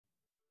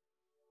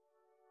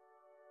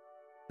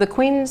The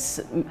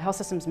Queens Health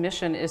System's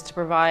mission is to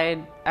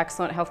provide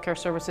excellent healthcare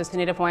services to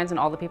Native Hawaiians and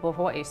all the people of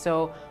Hawaii.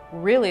 So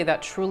really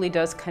that truly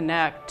does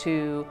connect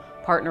to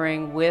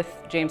partnering with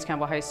James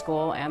Campbell High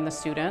School and the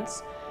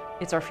students.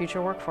 It's our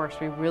future workforce.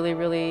 We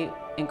really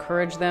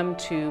encourage them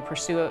to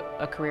pursue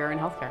a career in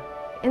healthcare.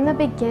 In the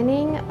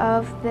beginning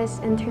of this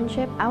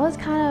internship, I was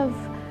kind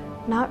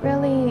of not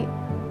really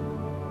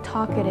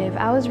talkative.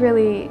 I was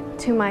really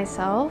to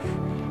myself,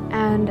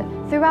 and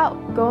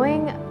throughout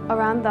going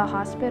around the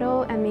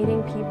hospital and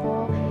meeting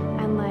people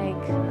and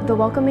like the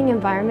welcoming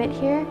environment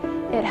here,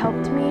 it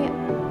helped me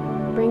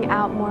bring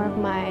out more of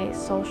my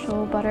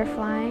social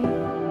butterfly.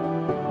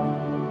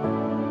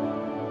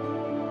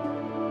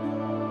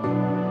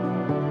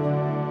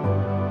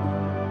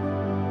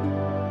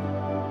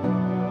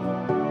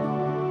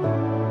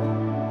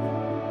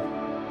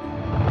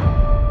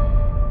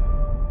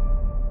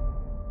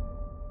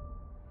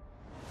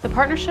 The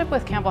partnership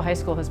with Campbell High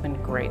School has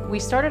been great. We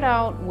started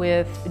out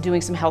with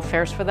doing some health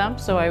fairs for them.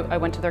 So I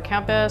went to their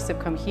campus, they've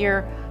come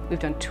here, we've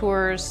done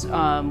tours.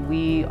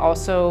 We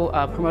also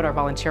promote our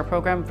volunteer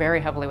program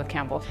very heavily with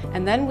Campbell.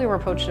 And then we were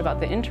approached about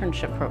the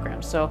internship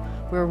program. So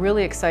we were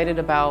really excited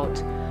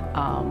about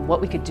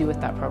what we could do with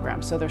that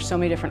program. So there's so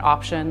many different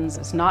options.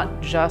 It's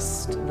not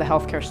just the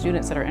healthcare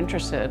students that are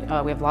interested.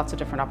 We have lots of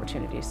different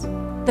opportunities.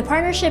 The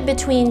partnership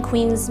between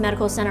Queens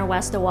Medical Center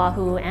West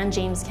Oahu and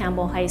James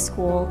Campbell High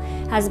School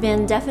has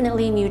been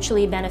definitely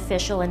mutually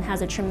beneficial and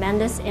has a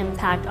tremendous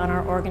impact on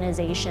our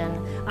organization.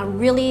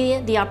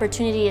 Really, the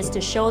opportunity is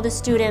to show the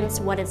students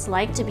what it's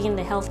like to be in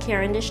the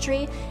healthcare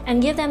industry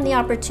and give them the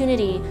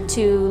opportunity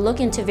to look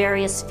into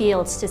various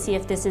fields to see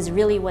if this is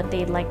really what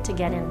they'd like to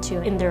get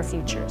into in their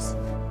futures.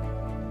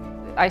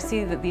 I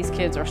see that these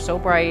kids are so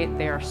bright,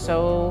 they are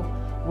so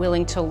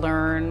willing to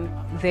learn.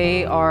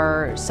 They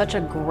are such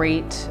a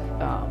great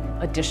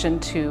addition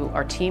to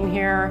our team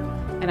here,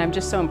 and I'm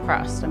just so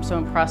impressed. I'm so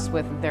impressed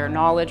with their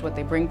knowledge, what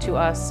they bring to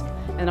us,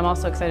 and I'm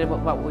also excited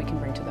about what we can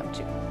bring to them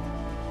too.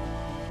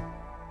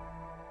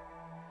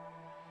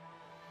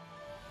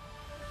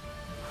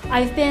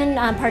 I've been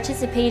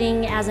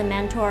participating as a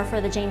mentor for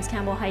the James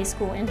Campbell High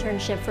School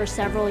internship for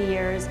several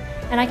years,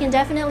 and I can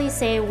definitely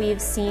say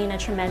we've seen a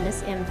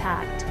tremendous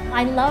impact.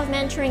 I love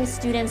mentoring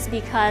students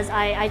because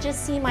I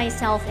just see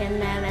myself in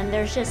them, and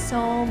there's just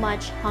so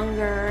much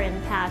hunger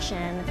and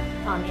passion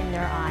in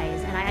their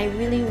eyes, and I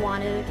really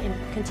want to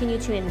continue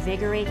to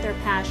invigorate their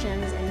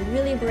passions and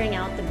really bring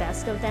out the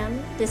best of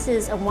them. This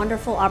is a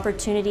wonderful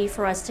opportunity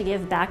for us to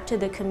give back to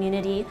the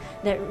community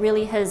that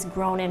really has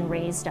grown and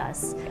raised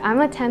us. I'm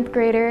a 10th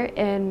grader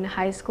in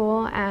high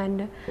school,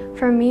 and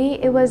for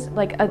me it was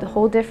like a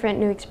whole different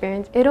new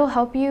experience. It'll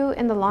help you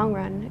in the long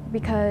run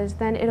because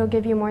then it'll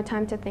give you more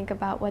time to think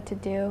about what to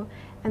do,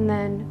 and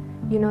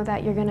then you know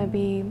that you're going to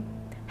be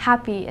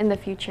happy in the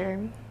future.